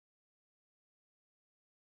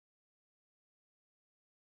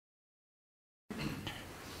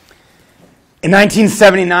In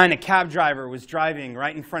 1979, a cab driver was driving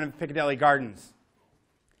right in front of Piccadilly Gardens.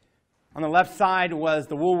 On the left side was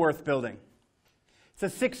the Woolworth building. It's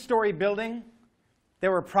a 6-story building.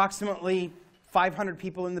 There were approximately 500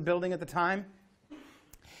 people in the building at the time.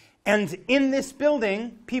 And in this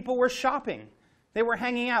building, people were shopping. They were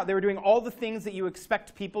hanging out. They were doing all the things that you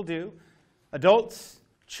expect people do. Adults,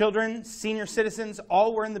 children, senior citizens,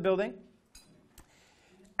 all were in the building.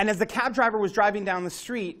 And as the cab driver was driving down the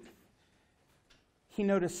street, he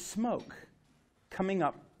noticed smoke coming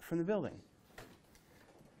up from the building.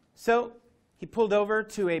 So he pulled over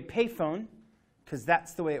to a payphone, because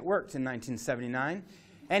that's the way it worked in 1979,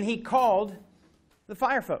 and he called the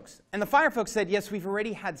fire folks. And the fire folks said, yes, we've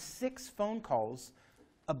already had 6 phone calls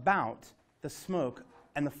about the smoke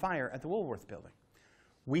and the fire at the Woolworth building.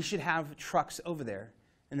 We should have trucks over there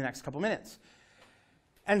in the next couple minutes.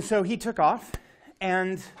 And so he took off,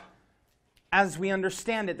 and as we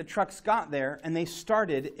understand it, the trucks got there and they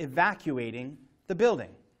started evacuating the building.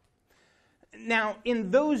 Now,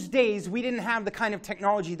 in those days, we didn't have the kind of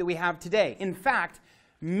technology that we have today. In fact,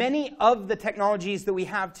 many of the technologies that we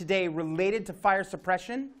have today related to fire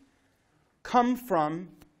suppression come from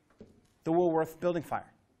the Woolworth building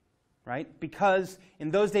fire, right? Because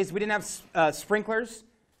in those days, we didn't have sprinklers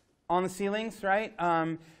on the ceilings, right?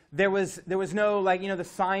 There was no, like, the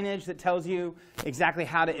signage that tells you exactly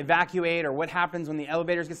how to evacuate or what happens when the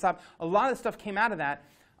elevators get stopped. A lot of stuff came out of that.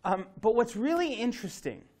 But what's really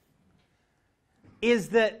interesting is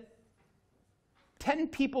that 10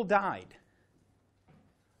 people died.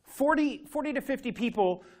 40 to 50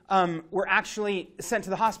 people were actually sent to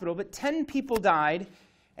the hospital, but 10 people died.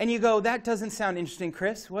 And you go, that doesn't sound interesting,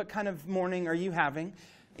 Chris. What kind of mourning are you having?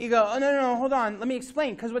 You go, oh, no, hold on. Let me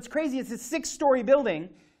explain. Because what's crazy is it's a 6-story building.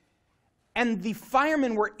 And the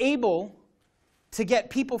firemen were able to get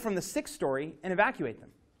people from the 6th story and evacuate them.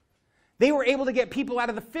 They were able to get people out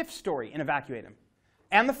of the 5th story and evacuate them.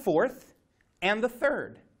 And the 4th and the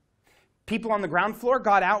 3rd. People on the ground floor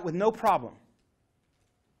got out with no problem.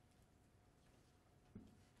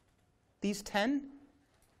 These 10,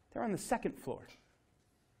 they're on the 2nd floor.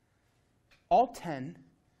 All 10 on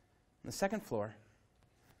the 2nd floor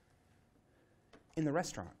in the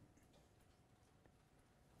restaurant.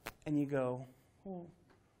 And you go, well,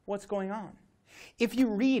 what's going on? If you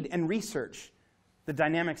read and research the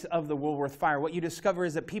dynamics of the Woolworth fire, what you discover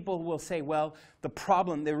is that people will say, well,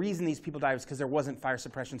 the reason these people died was because there wasn't fire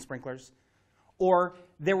suppression sprinklers, or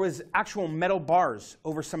there was actual metal bars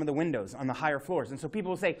over some of the windows on the higher floors. And so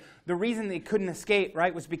people will say the reason they couldn't escape,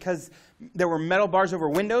 right, was because there were metal bars over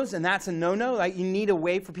windows, and that's a no-no. Like, you need a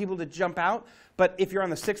way for people to jump out. But if you're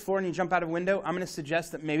on the 6th floor and you jump out of a window, I'm going to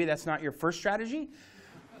suggest that maybe that's not your first strategy.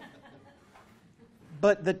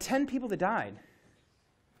 But the 10 people that died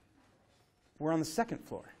were on the 2nd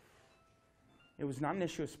floor. It was not an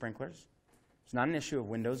issue of sprinklers. It's not an issue of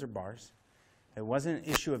windows or bars. It wasn't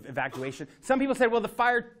an issue of evacuation. Some people said, well, the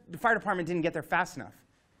fire department didn't get there fast enough.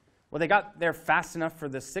 Well, they got there fast enough for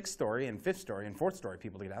the 6th story and 5th story and 4th story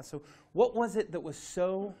people to get out. So what was it that was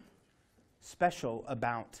so special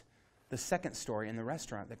about the 2nd story in the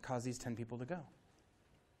restaurant that caused these 10 people to go?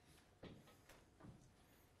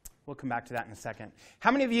 We'll come back to that in a second.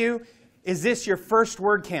 How many of you, is this your first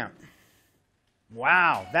WordCamp?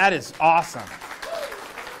 Wow, that is awesome.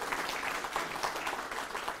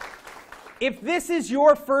 If this is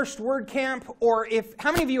your first WordCamp, or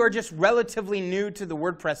how many of you are just relatively new to the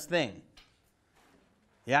WordPress thing?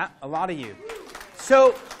 Yeah, a lot of you.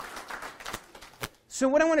 So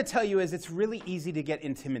what I want to tell you is it's really easy to get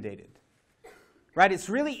intimidated, right? It's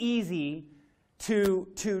really easy to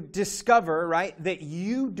discover, right, that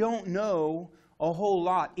you don't know a whole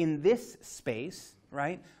lot in this space,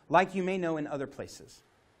 right, like you may know in other places,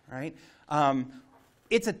 right?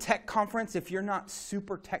 It's a tech conference. If you're not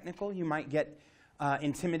super technical, you might get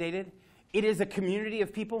intimidated. It is a community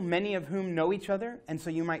of people, many of whom know each other, and so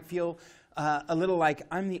you might feel a little like,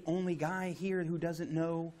 I'm the only guy here who doesn't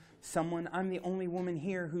know someone. I'm the only woman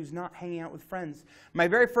here who's not hanging out with friends. My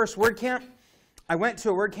very first WordCamp, I went to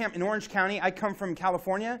a WordCamp in Orange County. I come from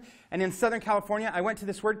California, and in Southern California, I went to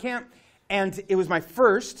this WordCamp, and it was my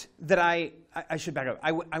first that I should back up.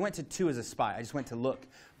 I went to 2 as a spy. I just went to look.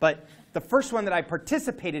 But the first one that I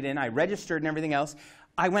participated in, I registered and everything else,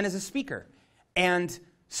 I went as a speaker. And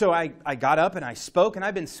so I got up and I spoke, and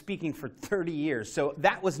I've been speaking for 30 years. So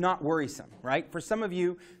that was not worrisome, right? For some of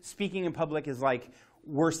you, speaking in public is like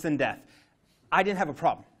worse than death. I didn't have a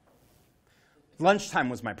problem. Lunchtime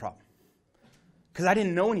was my problem, because I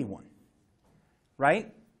didn't know anyone,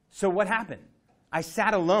 right? So what happened? I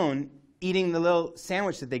sat alone eating the little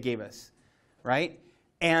sandwich that they gave us, right?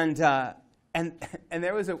 And And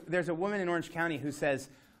there's a woman in Orange County who says,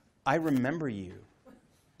 I remember you.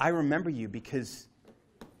 I remember you because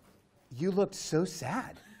you looked so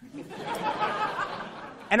sad.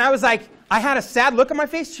 And I was like, I had a sad look on my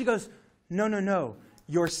face. She goes, no, no, no.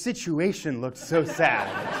 Your situation looked so sad.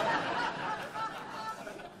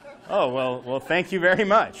 Oh, well, thank you very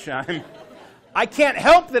much. I can't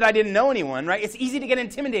help that I didn't know anyone, right? It's easy to get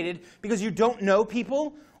intimidated because you don't know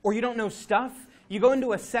people or you don't know stuff. You go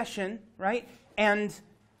into a session, right, and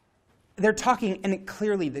they're talking, and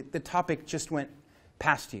clearly the topic just went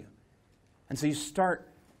past you. And so you start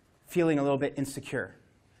feeling a little bit insecure,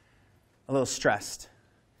 a little stressed,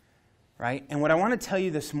 right? And what I want to tell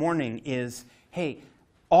you this morning is, hey,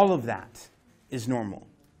 all of that is normal.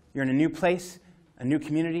 You're in a new place, a new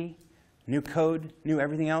community, new code, new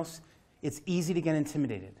everything else. It's easy to get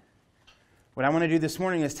intimidated. What I want to do this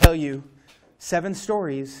morning is tell you 7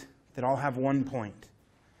 stories that all have one point.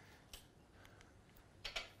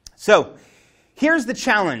 So, here's the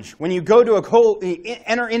challenge. When you go to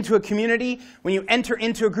enter into a community, when you enter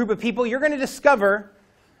into a group of people, you're going to discover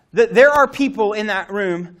that there are people in that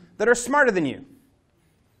room that are smarter than you.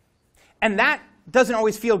 And that doesn't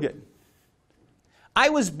always feel good. I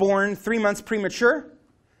was born 3 months premature.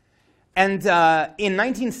 And in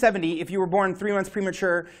 1970, if you were born 3 months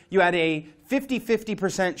premature, you had a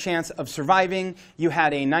 50% chance of surviving. You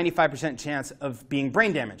had a 95% chance of being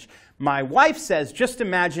brain damaged. My wife says, just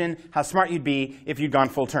imagine how smart you'd be if you'd gone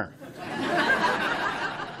full term.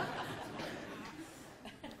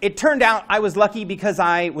 It turned out I was lucky because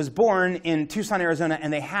I was born in Tucson, Arizona,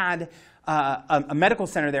 and they had a medical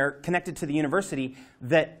center there connected to the university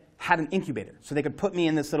that had an incubator. So they could put me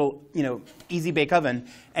in this little, easy bake oven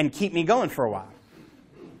and keep me going for a while.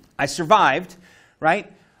 I survived,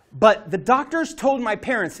 right? But the doctors told my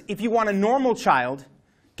parents, if you want a normal child,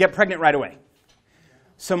 get pregnant right away.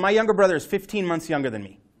 So my younger brother is 15 months younger than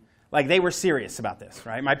me. Like, they were serious about this,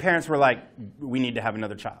 right? My parents were like, we need to have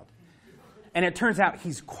another child. And it turns out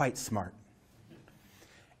he's quite smart.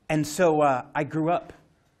 And so I grew up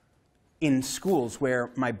in schools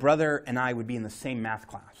where my brother and I would be in the same math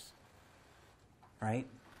class. Right?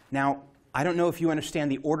 Now, I don't know if you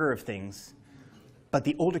understand the order of things, but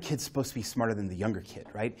the older kid's supposed to be smarter than the younger kid,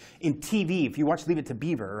 right? In TV, if you watch Leave It to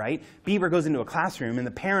Beaver, right? Beaver goes into a classroom and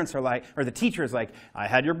the parents are like, or the teacher is like, I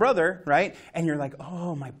had your brother, right? And you're like,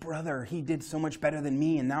 oh, my brother, he did so much better than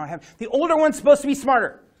me and now I have. The older one's supposed to be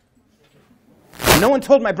smarter. No one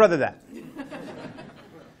told my brother that.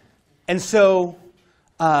 And so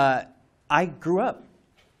I grew up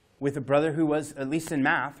with a brother who was, at least in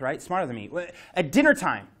math, right, smarter than me. At dinner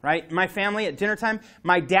time, right, my family at dinner time,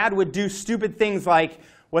 my dad would do stupid things like,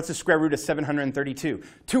 what's the square root of 732?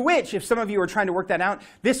 To which, if some of you are trying to work that out,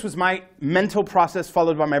 this was my mental process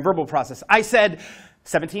followed by my verbal process. I said,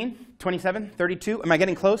 17, 27, 32, am I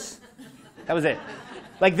getting close? That was it.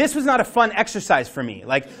 Like, this was not a fun exercise for me.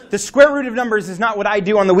 Like, the square root of numbers is not what I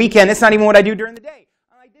do on the weekend. It's not even what I do during the day.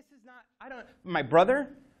 I'm like, this is not, I don't,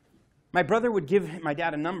 my brother would give my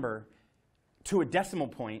dad a number to a decimal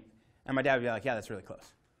point, and my dad would be like, yeah, that's really close.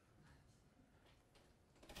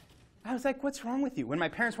 I was like, what's wrong with you? When my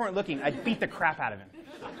parents weren't looking, I'd beat the crap out of him,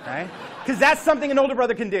 right? Because that's something an older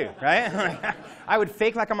brother can do, right? I would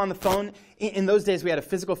fake like I'm on the phone. In those days, we had a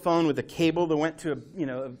physical phone with a cable that went to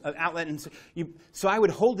an outlet. And so I would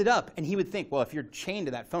hold it up, and he would think, well, if you're chained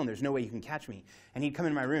to that phone, there's no way you can catch me. And he'd come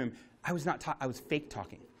in my room. I was fake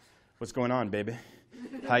talking. What's going on, baby?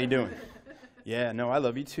 How you doing? Yeah, no, I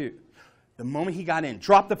love you too. The moment he got in,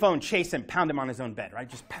 drop the phone, chase him, pound him on his own bed, right?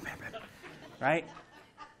 Just bam, bam, bam, right?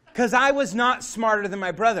 Because I was not smarter than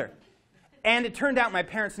my brother. And it turned out my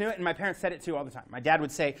parents knew it, and my parents said it too all the time. My dad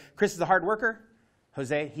would say, Chris is a hard worker.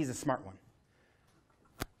 Jose, he's a smart one.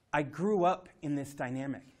 I grew up in this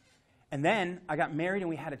dynamic. And then I got married and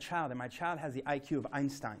we had a child, and my child has the IQ of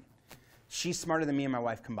Einstein. She's smarter than me and my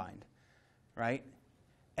wife combined, right?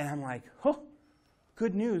 And I'm like, oh,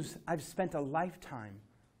 good news, I've spent a lifetime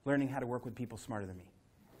learning how to work with people smarter than me.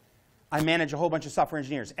 I manage a whole bunch of software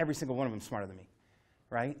engineers, every single one of them smarter than me,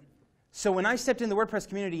 right? So when I stepped in the WordPress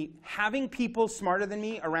community, having people smarter than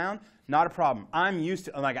me around, not a problem. I'm used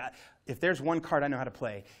to, like, if there's one card I know how to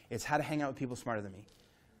play, it's how to hang out with people smarter than me.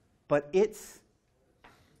 But it's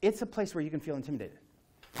a place where you can feel intimidated.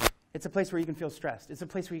 It's a place where you can feel stressed. It's a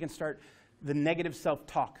place where you can start the negative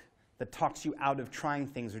self-talk that talks you out of trying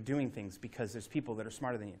things or doing things because there's people that are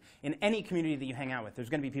smarter than you. In any community that you hang out with, there's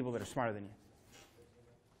going to be people that are smarter than you.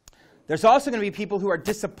 There's also going to be people who are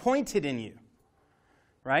disappointed in you,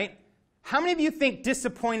 right? How many of you think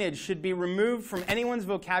disappointed should be removed from anyone's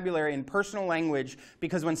vocabulary in personal language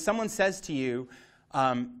because when someone says to you,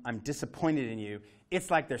 I'm disappointed in you, it's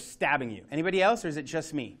like they're stabbing you. Anybody else, or is it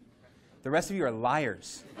just me? The rest of you are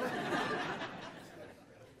liars.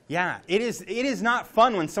 Yeah, it is not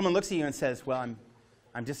fun when someone looks at you and says, well,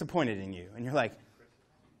 I'm disappointed in you. And you're like,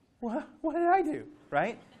 what did I do,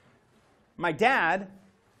 right? My dad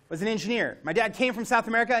was an engineer. My dad came from South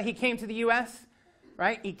America. He came to the U.S.,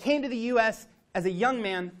 right? He came to the U.S. as a young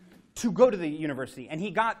man to go to the university. And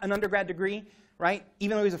he got an undergrad degree, right?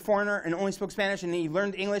 Even though he was a foreigner and only spoke Spanish, and he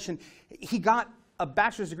learned English. And he got a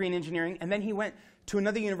bachelor's degree in engineering. And then he went to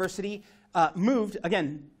another university, moved,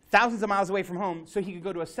 again, thousands of miles away from home, so he could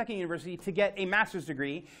go to a second university to get a master's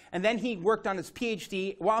degree. And then he worked on his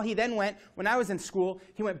PhD. While he then went, when I was in school,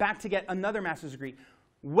 he went back to get another master's degree.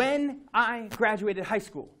 When I graduated high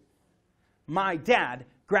school, my dad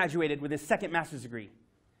graduated with his second master's degree.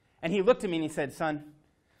 And he looked at me and he said, son,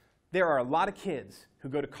 there are a lot of kids who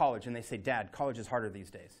go to college and they say, Dad, college is harder these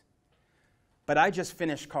days. But I just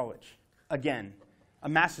finished college, again, a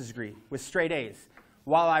master's degree with straight A's,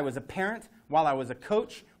 while I was a parent, while I was a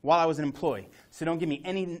coach, while I was an employee. So don't give me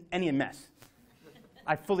any mess.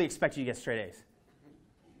 I fully expect you to get straight A's.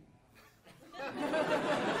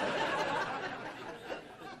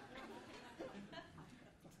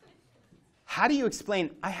 How do you explain,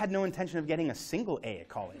 I had no intention of getting a single A at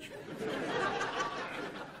college?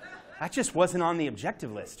 That just wasn't on the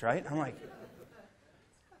objective list, right? I'm like,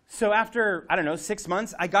 so after, I don't know, 6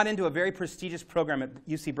 months, I got into a very prestigious program at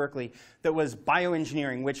UC Berkeley that was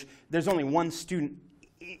bioengineering, which there's only one student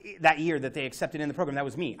that year that they accepted in the program. That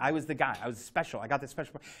was me. I was the guy. I was special. I got this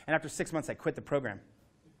special. And after 6 months, I quit the program.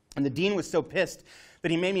 And the dean was so pissed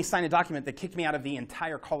that he made me sign a document that kicked me out of the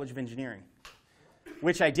entire College of Engineering,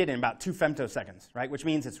 which I did in about 2 femtoseconds, right? Which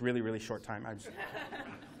means it's really, really short time. I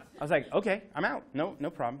was like, okay, I'm out. No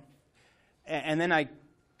problem. And then I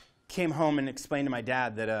came home and explained to my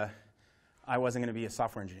dad that I wasn't going to be a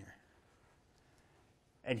software engineer.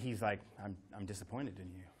 And he's like, I'm disappointed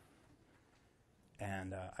in you.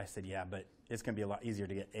 And I said, yeah, but it's going to be a lot easier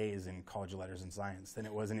to get A's in college of letters and science than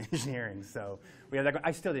it was in engineering. So we had that.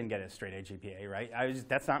 I still didn't get a straight A GPA, right?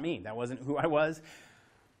 That's not me. That wasn't who I was.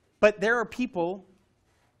 But there are people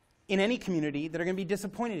in any community that are going to be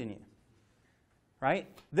disappointed in you, right?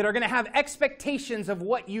 That are going to have expectations of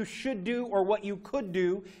what you should do or what you could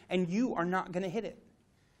do, and you are not going to hit it,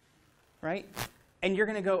 right? And you're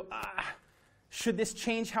going to go, should this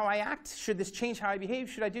change how I act? Should this change how I behave?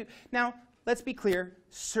 Should I do? Now, let's be clear.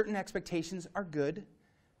 Certain expectations are good.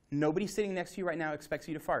 Nobody sitting next to you right now expects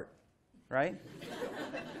you to fart, right?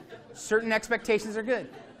 Certain expectations are good.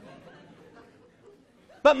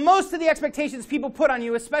 But most of the expectations people put on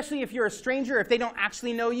you, especially if you're a stranger, if they don't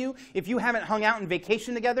actually know you, if you haven't hung out and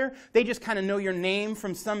vacation together, they just kind of know your name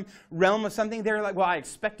from some realm of something. They're like, well, I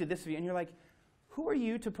expected this of you. And you're like, who are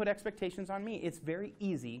you to put expectations on me? It's very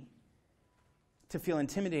easy to feel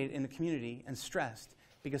intimidated in the community and stressed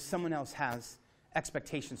because someone else has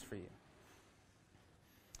expectations for you.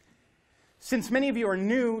 Since many of you are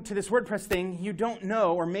new to this WordPress thing, you don't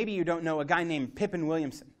know, or maybe you don't know, a guy named Pippin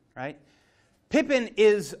Williamson, right? Pippin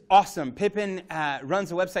is awesome. Pippin runs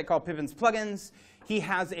a website called Pippin's Plugins. He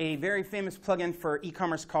has a very famous plugin for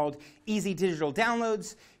e-commerce called Easy Digital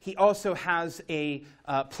Downloads. He also has a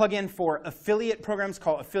plugin for affiliate programs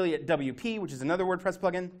called Affiliate WP, which is another WordPress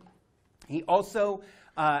plugin. He also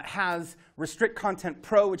has Restrict Content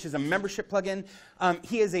Pro, which is a membership plugin.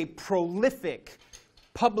 He is a prolific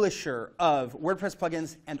publisher of WordPress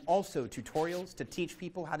plugins and also tutorials to teach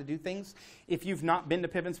people how to do things. If you've not been to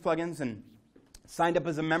Pippin's Plugins and signed up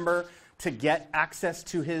as a member to get access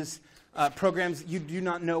to his programs, you do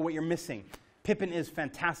not know what you're missing. Pippin is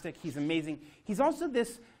fantastic. He's amazing. He's also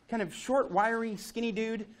this kind of short, wiry, skinny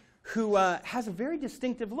dude who has a very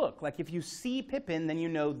distinctive look. Like if you see Pippin, then you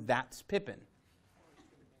know that's Pippin.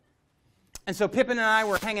 And so Pippin and I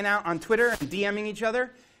were hanging out on Twitter and DMing each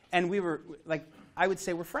other, and we were, like, I would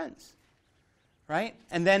say we're friends, right?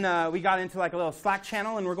 And then we got into like a little Slack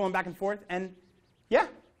channel, and we're going back and forth, and yeah,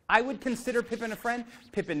 I would consider Pippin a friend.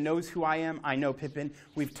 Pippin knows who I am. I know Pippin.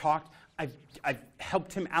 We've talked. I've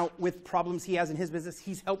helped him out with problems he has in his business.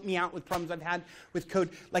 He's helped me out with problems I've had with code.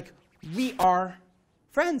 Like, we are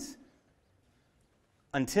friends.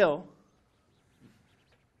 Until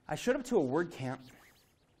I showed up to a WordCamp,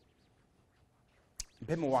 and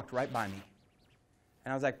Pippin walked right by me.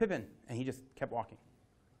 And I was like, Pippin. And he just kept walking.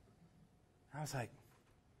 I was like,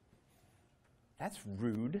 that's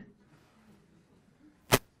rude.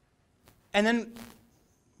 And then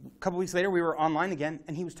a couple weeks later, we were online again,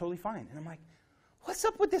 and he was totally fine. And I'm like, what's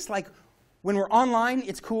up with this? Like, when we're online,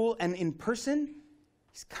 it's cool, and in person,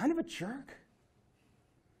 he's kind of a jerk.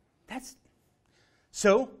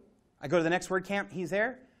 So I go to the next WordCamp. He's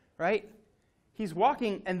there, right? he's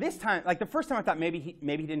walking, and this time, like the first time I thought maybe he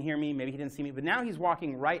didn't hear me, maybe he didn't see me, but now he's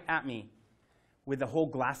walking right at me with the whole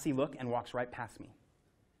glassy look and walks right past me.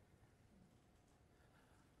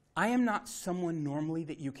 I am not someone normally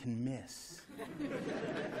that you can miss.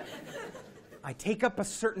 I take up a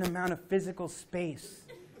certain amount of physical space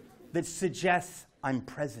that suggests I'm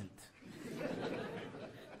present.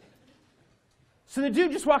 So the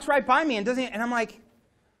dude just walks right by me and I'm like,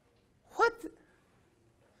 what?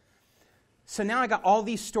 So now I got all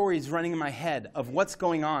these stories running in my head of what's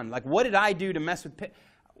going on. Like, what did I do to mess with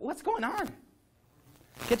what's going on?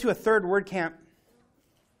 Get to a third WordCamp,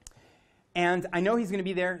 and I know he's going to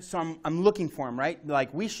be there, so I'm looking for him, right?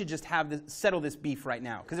 Like, we should just settle this beef right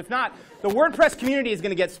now. Because if not, the WordPress community is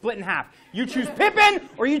going to get split in half. You choose Pippin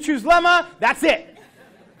or you choose Lemma, that's it.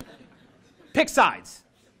 Pick sides,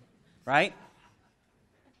 right?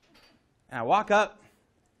 And I walk up,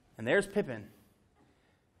 and there's Pippin.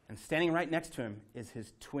 And standing right next to him is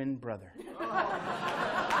his twin brother.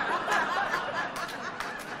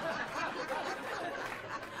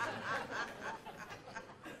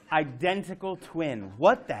 Identical twin.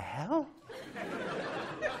 What the hell?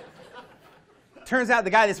 Turns out the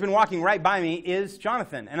guy that's been walking right by me is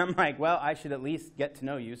Jonathan. And I'm like, well, I should at least get to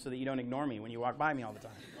know you so that you don't ignore me when you walk by me all the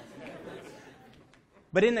time.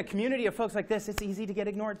 But in the community of folks like this, it's easy to get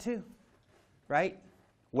ignored too, right?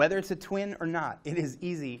 Whether it's a twin or not, it is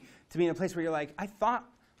easy to be in a place where you're like, I thought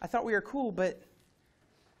we were cool, but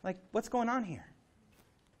like, what's going on here?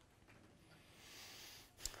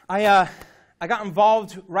 I got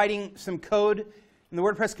involved writing some code in the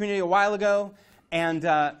WordPress community a while ago, and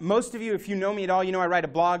most of you, if you know me at all, you know I write a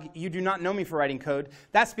blog. You do not know me for writing code.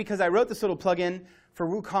 That's because I wrote this little plugin for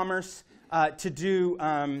WooCommerce to do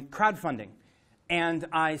crowdfunding, and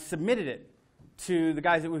I submitted it to the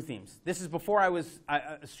guys at WooThemes. This is before I was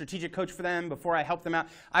a strategic coach for them, before I helped them out.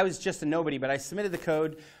 I was just a nobody, but I submitted the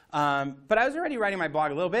code. But I was already writing my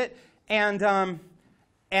blog a little bit, and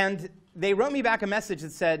they wrote me back a message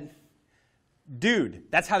that said, dude.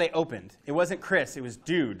 That's how they opened. It wasn't Chris, it was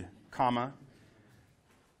dude, comma.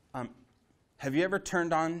 Have you ever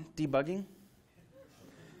turned on debugging?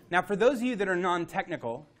 Now, for those of you that are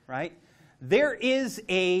non-technical, right, there is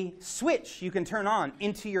a switch you can turn on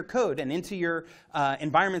into your code and into your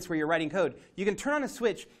environments where you're writing code. You can turn on a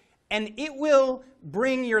switch, and it will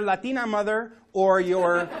bring your Latina mother or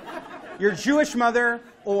your Jewish mother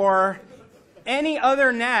or any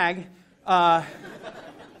other nag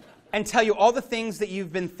and tell you all the things that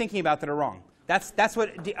you've been thinking about that are wrong. That's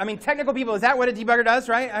what, I mean, technical people, is that what a debugger does,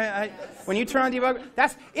 right? When you turn on debugger,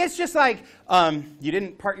 it's just like, you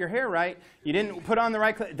didn't part your hair right, you didn't put on the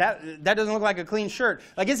right, that doesn't look like a clean shirt.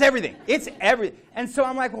 Like, it's everything. It's everything. And so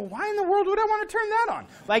I'm like, well, why in the world would I want to turn that on?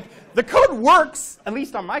 Like, the code works, at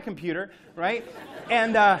least on my computer, right?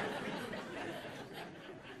 And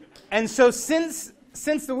so since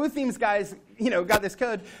the WooThemes guys, got this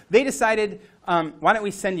code, they decided, why don't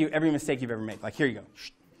we send you every mistake you've ever made? Like, here you go.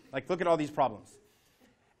 Like, look at all these problems.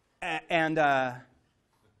 And I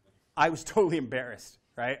was totally embarrassed,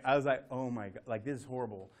 right? I was like, oh my God, like, this is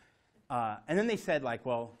horrible. And then they said, like,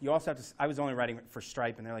 well, you also have to, I was only writing for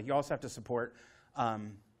Stripe, and they're like, you also have to support PayPal.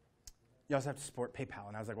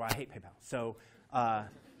 And I was like, well, I hate PayPal.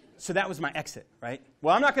 So that was my exit, right?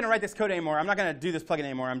 Well, I'm not going to write this code anymore. I'm not going to do this plugin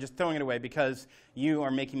anymore. I'm just throwing it away because you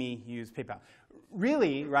are making me use PayPal.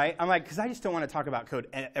 Really, right? I'm like, because I just don't want to talk about code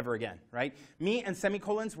ever again, right? Me and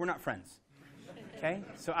semicolons, we're not friends, okay?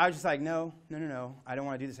 So I was just like, no, I don't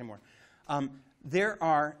want to do this anymore. There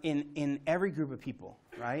are, in every group of people,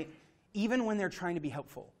 right, even when they're trying to be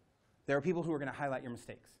helpful, there are people who are going to highlight your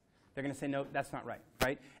mistakes. They're going to say, no, that's not right,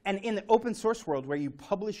 right? And in the open source world where you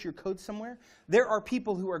publish your code somewhere, there are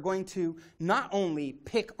people who are going to not only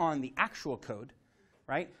pick on the actual code,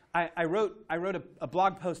 right? I wrote a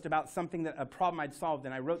blog post about a problem I'd solved,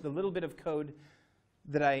 and I wrote the little bit of code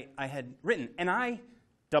that I had written. And I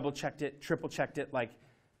double-checked it, triple-checked it, like,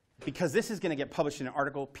 because this is going to get published in an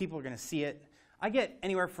article, people are going to see it. I get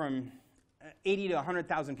anywhere from 80 to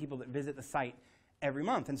 100,000 people that visit the site every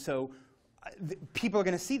month, and so people are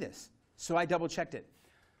going to see this. So I double-checked it.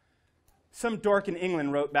 Some dork in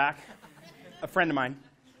England wrote back, a friend of mine,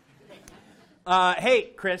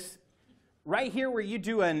 hey, Chris, right here where you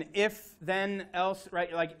do an if, then, else,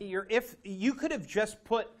 right? Like your if, you could have just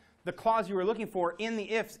put the clause you were looking for in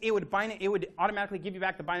the ifs. It would automatically give you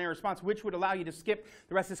back the binary response, which would allow you to skip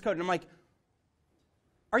the rest of this code. And I'm like,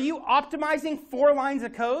 are you optimizing 4 lines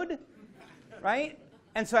of code, right?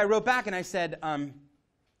 And so I wrote back and I said,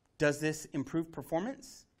 does this improve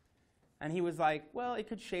performance? And he was like, well, it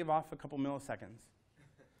could shave off a couple milliseconds.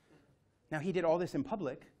 Now he did all this in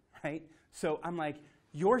public, right? So I'm like,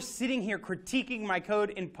 You're sitting here critiquing my code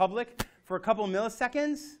in public for a couple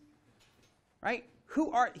milliseconds, right?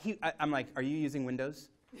 I'm like, are you using Windows?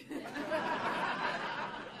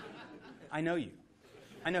 I know you.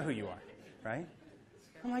 I know who you are, right?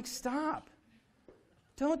 I'm like, stop.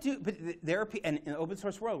 Don't do, but there are, in an open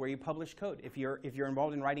source world where you publish code, if you're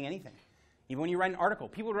involved in writing anything, even when you write an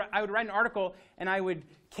article, I would write an article and I would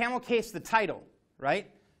camel case the title,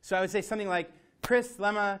 right? So I would say something like, Chris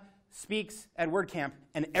Lemma speaks at WordCamp,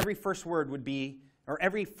 and every first word would be, or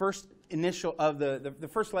every first initial of the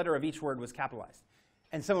first letter of each word was capitalized.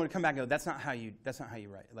 And someone would come back and go, that's not how you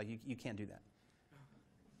write. Like, you can't do that.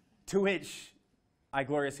 To which I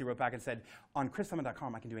gloriously wrote back and said, on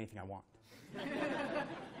chrislemma.com, I can do anything I want.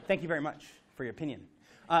 Thank you very much for your opinion.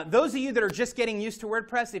 Those of you that are just getting used to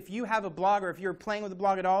WordPress, if you have a blog or if you're playing with a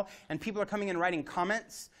blog at all and people are coming in and writing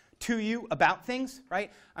comments to you about things,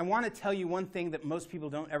 right? I want to tell you one thing that most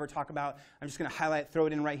people don't ever talk about. I'm just going to highlight, throw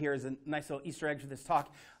it in right here as a nice little Easter egg for this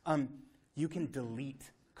talk. You can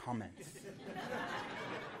delete comments.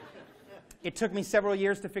 It took me several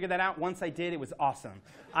years to figure that out. Once I did, it was awesome.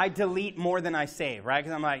 I delete more than I save, right?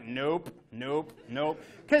 Because I'm like, nope, nope, nope.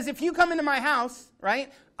 Because if you come into my house,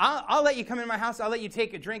 right, I'll let you come into my house. I'll let you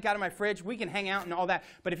take a drink out of my fridge. We can hang out and all that.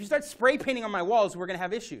 But if you start spray painting on my walls, we're going to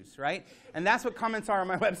have issues, right? And that's what comments are on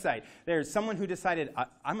my website. There's someone who decided,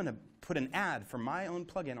 I'm going to put an ad for my own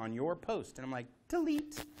plugin on your post. And I'm like,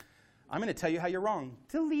 delete. I'm going to tell you how you're wrong.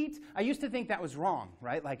 Delete. I used to think that was wrong,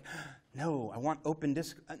 right? Like, no, I want open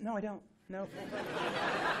disk. No, I don't. No.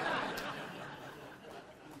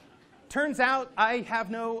 Turns out I have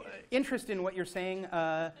no interest in what you're saying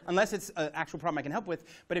unless it's an actual problem I can help with.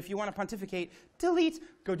 But if you want to pontificate, delete,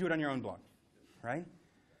 go do it on your own blog, right?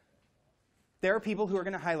 There are people who are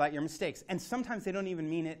going to highlight your mistakes. And sometimes they don't even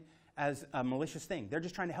mean it as a malicious thing. They're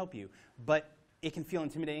just trying to help you. But it can feel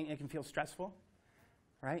intimidating. It can feel stressful,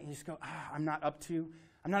 right? You just go, I'm not up to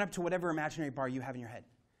whatever imaginary bar you have in your head,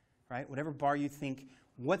 right? Whatever bar you think.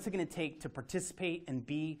 What's it going to take to participate and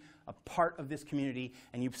be a part of this community,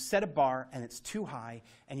 and you've set a bar and it's too high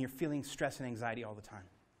and you're feeling stress and anxiety all the time.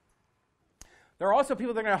 There are also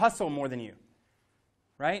people that are going to hustle more than you,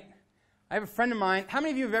 right? I have a friend of mine. How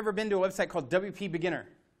many of you have ever been to a website called WP Beginner?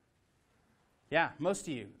 Yeah, most of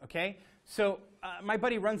you, okay? So my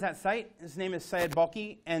buddy runs that site. His name is Syed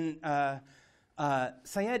Balki, and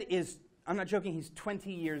Syed is, I'm not joking, he's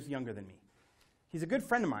 20 years younger than me. He's a good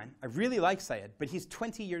friend of mine. I really like Syed, but he's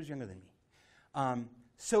 20 years younger than me.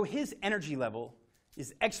 So his energy level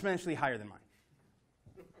is exponentially higher than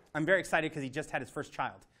mine. I'm very excited because he just had his first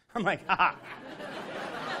child. I'm like, haha.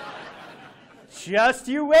 Just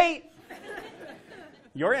you wait.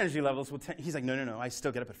 Your energy levels will he's like, no, I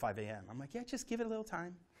still get up at 5 a.m. I'm like, yeah, just give it a little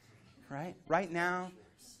time, right? Right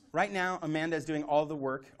now, Amanda's doing all the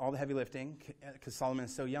work, all the heavy lifting, because Solomon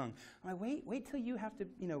is so young. I'm like, wait till you have to,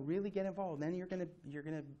 really get involved. Then you're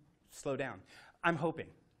gonna slow down. I'm hoping,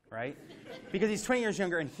 right? Because he's 20 years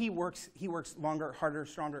younger and he works longer, harder,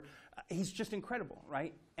 stronger. He's just incredible,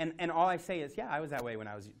 right? And all I say is, yeah, I was that way when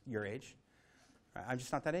I was your age. I'm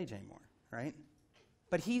just not that age anymore, right?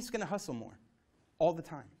 But he's gonna hustle more, all the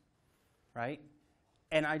time, right?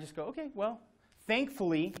 And I just go, okay, well.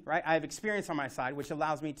 Thankfully, right, I have experience on my side, which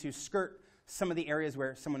allows me to skirt some of the areas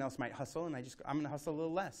where someone else might hustle, and I'm going to hustle a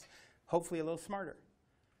little less, hopefully a little smarter.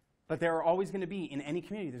 But there are always going to be, in any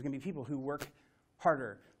community, there's going to be people who work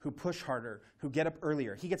harder, who push harder, who get up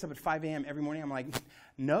earlier. He gets up at 5 a.m. every morning. I'm like,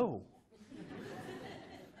 no.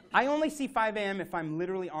 I only see 5 a.m. if I'm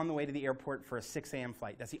literally on the way to the airport for a 6 a.m.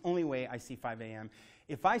 flight. That's the only way I see 5 a.m.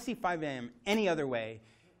 If I see 5 a.m. any other way,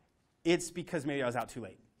 it's because maybe I was out too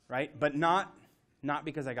late, right? But not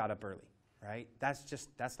because I got up early, right?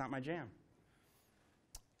 That's not my jam.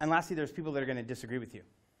 And lastly, there's people that are going to disagree with you,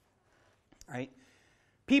 right?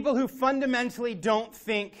 People who fundamentally don't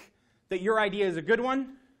think that your idea is a good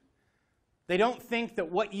one. They don't think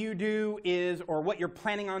that what you do is, or what you're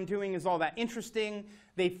planning on doing is all that interesting.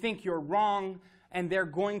 They think you're wrong, and they're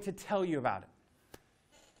going to tell you about it.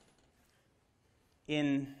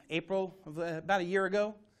 In April, about a year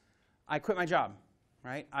ago, I quit my job.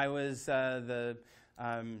 Right? I was the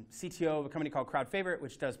CTO of a company called Crowd Favorite,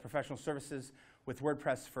 which does professional services with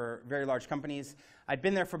WordPress for very large companies. I'd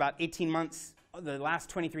been there for about 18 months. The last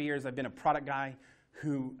 23 years, I've been a product guy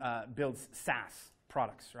who builds SaaS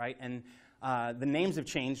products, right? And the names have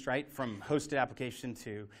changed, right, from hosted application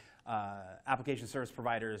to application service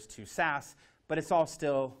providers to SaaS, but it's all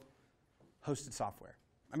still hosted software.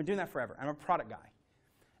 I've been doing that forever. I'm a product guy.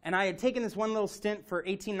 And I had taken this one little stint for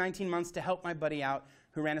 18, 19 months to help my buddy out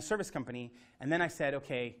who ran a service company. And then I said,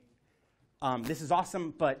 okay, this is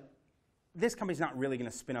awesome, but this company's not really going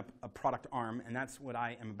to spin up a product arm, and that's what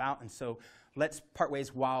I am about, and so let's part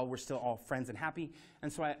ways while we're still all friends and happy.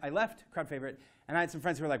 And so I left, crowd favorite, and I had some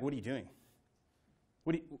friends who were like, what are you doing?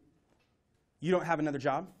 You don't have another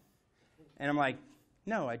job? And I'm like,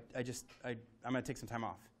 no, I'm going to take some time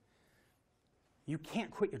off. You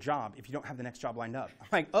can't quit your job if you don't have the next job lined up. I'm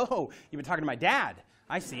like, oh, you've been talking to my dad.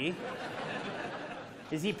 I see.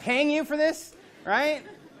 Is he paying you for this, right?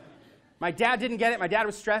 My dad didn't get it. My dad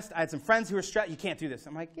was stressed. I had some friends who were stressed. You can't do this.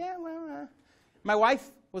 I'm like, yeah, well, my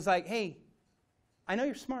wife was like, hey, I know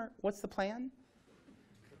you're smart. What's the plan?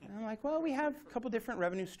 And I'm like, well, we have a couple different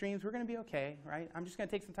revenue streams. We're going to be okay, right? I'm just going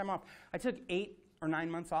to take some time off. I took 8 or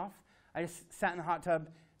 9 months off. I just sat in the hot tub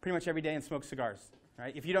pretty much every day and smoked cigars,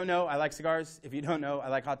 right? If you don't know, I like cigars. If you don't know, I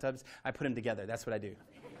like hot tubs. I put them together. That's what I do.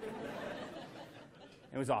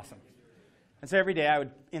 It was awesome. And so every day I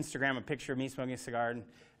would Instagram a picture of me smoking a cigar,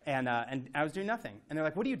 and I was doing nothing. And they're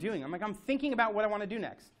like, what are you doing? I'm like, I'm thinking about what I want to do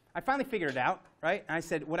next. I finally figured it out, right? And I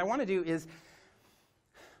said, what I want to do is,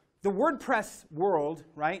 the WordPress world,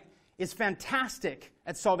 right, is fantastic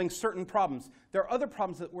at solving certain problems. There are other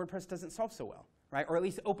problems that WordPress doesn't solve so well, right? Or at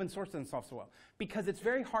least open source doesn't solve so well. Because it's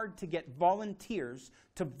very hard to get volunteers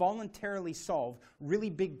to voluntarily solve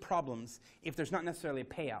really big problems if there's not necessarily a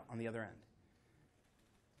payout on the other end.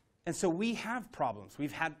 And so we have problems.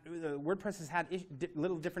 WordPress has had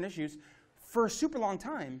little different issues for a super long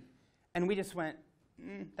time, and we just went,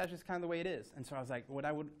 that's just kind of the way it is. And so I was like, what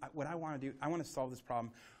I want to do, I want to solve this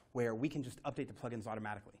problem where we can just update the plugins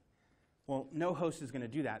automatically. Well, no host is going to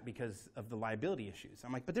do that because of the liability issues.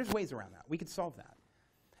 I'm like, but there's ways around that. We could solve that.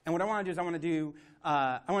 And what I want to do is I want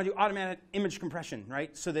to do automatic image compression,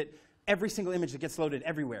 right? So that every single image that gets loaded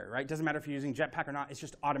everywhere, right? Doesn't matter if you're using Jetpack or not. It's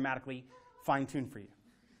just automatically fine-tuned for you.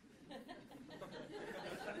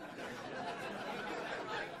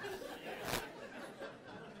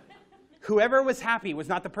 Whoever was happy was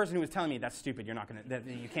not the person who was telling me that's stupid. You're not going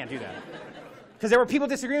to. You can't do that. Because there were people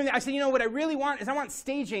disagreeing with me. I said, you know, what I really want is I want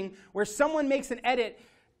staging where someone makes an edit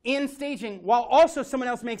in staging while also someone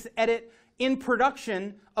else makes an edit in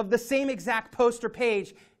production of the same exact post or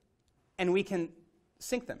page, and we can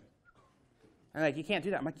sync them. And like, you can't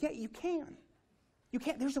do that. I'm like, yeah, you can. You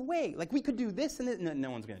can't. There's a way. Like, we could do this, and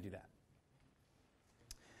no one's going to do that.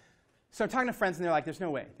 So I'm talking to friends, and they're like, there's no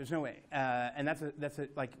way. There's no way. And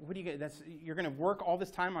like, what do you get? You're going to work all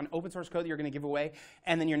this time on open source code that you're going to give away,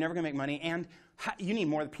 and then you're never going to make money, and you need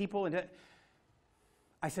more people. And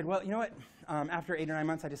I said, well, you know what? After 8 or 9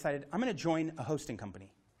 months, I decided I'm going to join a hosting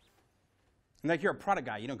company. And like, you're a product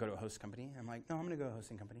guy. You don't go to a host company. I'm like, no, I'm going to go to a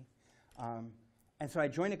hosting company. And so I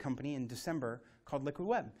joined a company in December called Liquid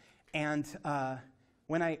Web. And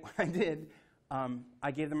when I did,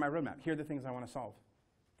 I gave them my roadmap. Here are the things I want to solve.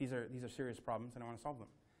 These are serious problems, and I want to solve them.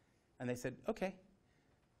 And they said, OK.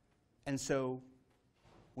 And so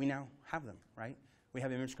we now have them, right? We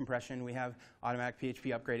have image compression. We have automatic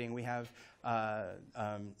PHP upgrading. We have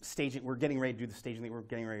staging. We're getting ready to do the staging. We're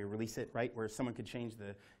getting ready to release it, right, where someone could change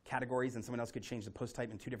the categories and someone else could change the post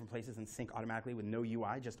type in 2 different places and sync automatically with no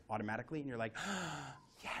UI, just automatically. And you're like, oh,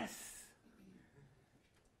 yes.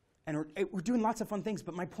 And we're doing lots of fun things,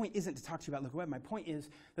 but my point isn't to talk to you about Liquid Web. My point is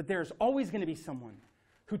that there's always going to be someone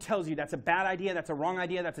who tells you that's a bad idea, that's a wrong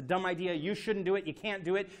idea, that's a dumb idea, you shouldn't do it, you can't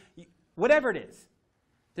do it, whatever it is.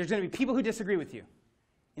 There's going to be people who disagree with you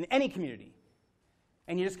in any community.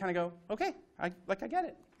 And you just kind of go, OK, I get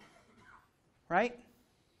it. Right?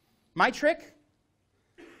 My trick,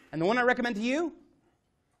 and the one I recommend to you,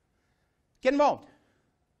 get involved.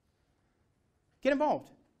 Get involved.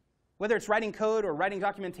 Whether it's writing code or writing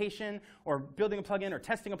documentation or building a plugin or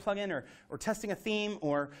testing a plugin or testing a theme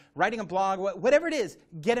or writing a blog, whatever it is,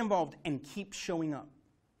 get involved and keep showing up.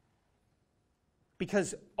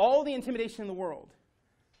 Because all the intimidation in the world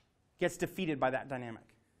gets defeated by that dynamic.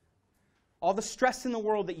 All the stress in the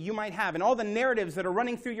world that you might have and all the narratives that are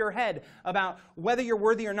running through your head about whether you're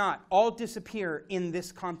worthy or not all disappear in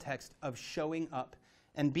this context of showing up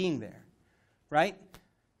and being there. Right?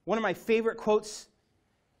 One of my favorite quotes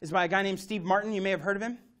is by a guy named Steve Martin. You may have heard of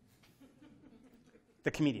him. The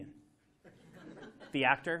comedian. The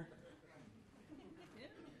actor.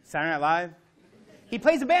 Saturday Night Live. He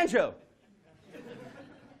plays a banjo.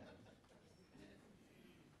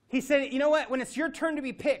 He said, you know what? When it's your turn to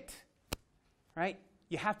be picked, right,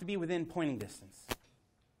 you have to be within pointing distance.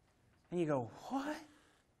 And you go, what?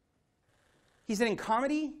 He said in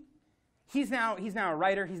comedy, He's now a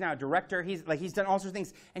writer, he's now a director, he's done all sorts of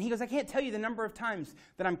things. And he goes, I can't tell you the number of times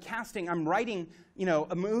that I'm writing,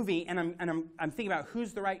 a movie, and I'm thinking about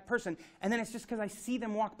who's the right person. And then it's just because I see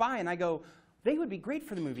them walk by and I go, they would be great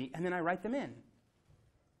for the movie, and then I write them in.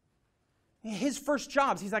 His first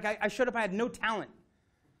jobs, he's like, I showed up, I had no talent.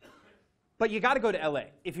 But you got to go to LA.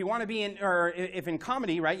 If you want to be in, or if in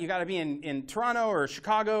comedy, right, you got to be in Toronto or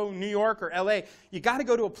Chicago, New York or LA. You got to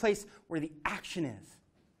go to a place where the action is.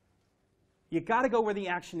 You got to go where the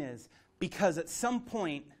action is, because at some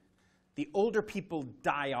point, the older people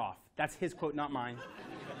die off. That's his quote, not mine.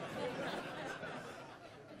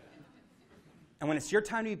 And when it's your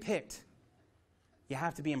time to be picked, you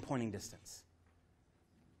have to be in pointing distance.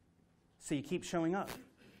 So you keep showing up.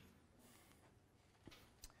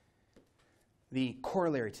 The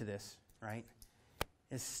corollary to this, right,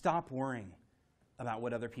 is stop worrying about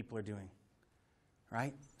what other people are doing,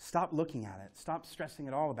 right? Stop looking at it. Stop stressing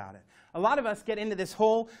at all about it. A lot of us get into this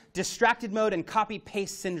whole distracted mode and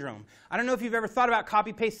copy-paste syndrome. I don't know if you've ever thought about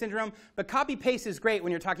copy-paste syndrome, but copy-paste is great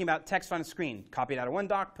when you're talking about text on a screen. Copy it out of one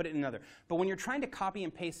doc, put it in another. But when you're trying to copy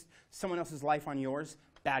and paste someone else's life on yours,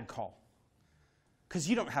 bad call. Because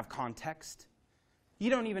you don't have context. You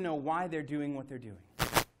don't even know why they're doing what they're doing.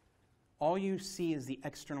 All you see is the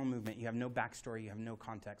external movement. You have no backstory. You have no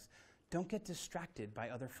context. Don't get distracted by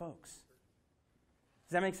other folks.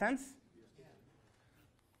 Does that make sense?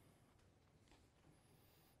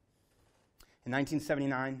 In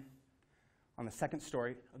 1979, on the second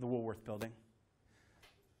story of the Woolworth building,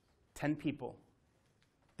 10 people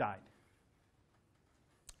died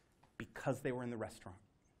because they were in the restaurant.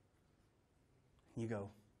 You go,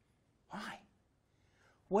 why?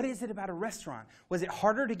 What is it about a restaurant? Was it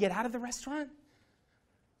harder to get out of the restaurant?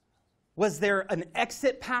 Was there an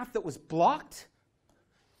exit path that was blocked?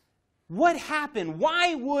 What happened?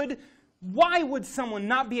 Why would someone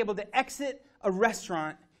not be able to exit a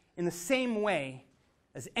restaurant in the same way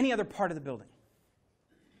as any other part of the building?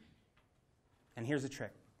 And here's the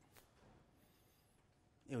trick.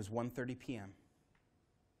 It was 1:30 p.m.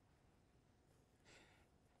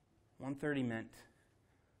 1:30 meant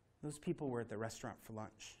those people were at the restaurant for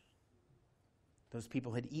lunch. Those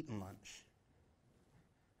people had eaten lunch.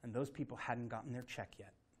 And those people hadn't gotten their check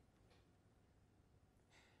yet.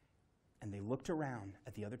 And they looked around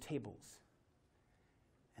at the other tables,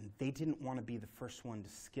 and they didn't want to be the first one to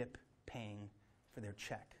skip paying for their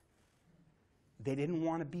check. They didn't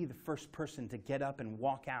want to be the first person to get up and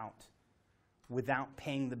walk out without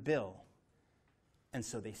paying the bill, and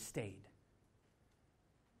so they stayed.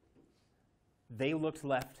 They looked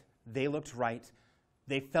left, they looked right,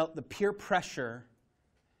 they felt the peer pressure,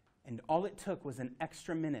 and all it took was an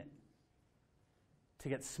extra minute to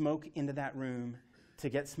get smoke into that room, to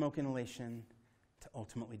get smoke inhalation, to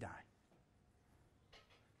ultimately die.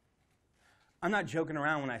 I'm not joking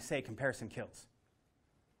around when I say comparison kills.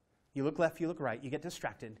 You look left, you look right, you get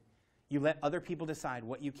distracted, you let other people decide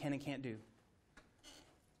what you can and can't do.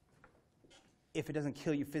 If it doesn't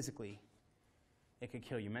kill you physically, it could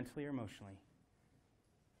kill you mentally or emotionally.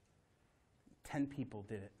 10 people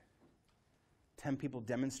did it. 10 people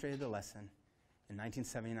demonstrated the lesson in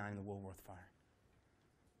 1979 in the Woolworth fire.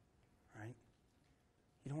 Right?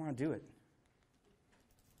 You don't want to do it.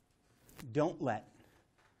 Don't let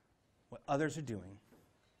what others are doing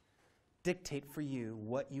dictate for you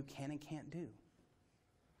what you can and can't do.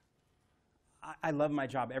 I love my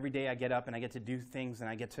job. Every day I get up and I get to do things and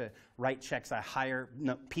I get to write checks. I hire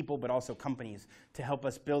people, but also companies to help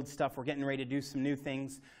us build stuff. We're getting ready to do some new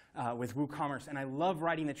things with WooCommerce. And I love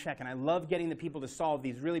writing the check and I love getting the people to solve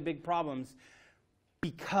these really big problems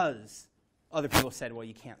because other people said, well,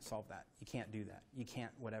 you can't solve that. You can't do that. You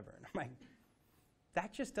can't whatever. And I'm like,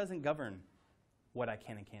 that just doesn't govern what I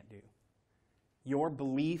can and can't do. Your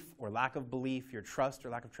belief or lack of belief, your trust or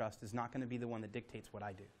lack of trust is not going to be the one that dictates what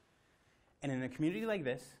I do. And in a community like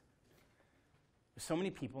this, with so many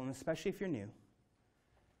people, and especially if you're new,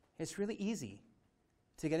 it's really easy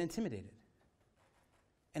to get intimidated.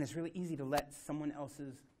 And it's really easy to let someone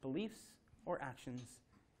else's beliefs or actions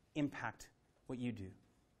impact what you do.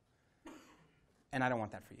 And I don't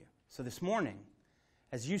want that for you. So this morning,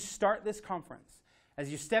 as you start this conference,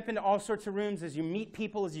 as you step into all sorts of rooms, as you meet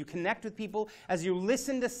people, as you connect with people, as you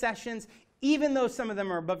listen to sessions, even though some of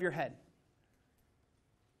them are above your head,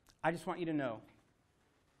 I just want you to know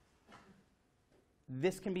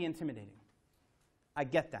this can be intimidating. I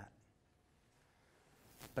get that.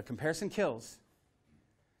 But comparison kills,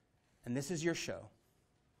 and this is your show.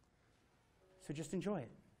 So just enjoy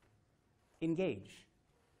it. Engage.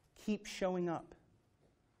 Keep showing up.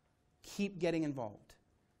 Keep getting involved.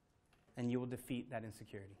 And you will defeat that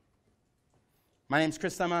insecurity. My name's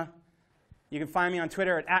Chris Thumma. You can find me on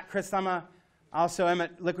Twitter at Chris Thumma. I also am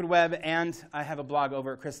at Liquid Web, and I have a blog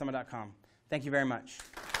over at christhumma.com. Thank you very much.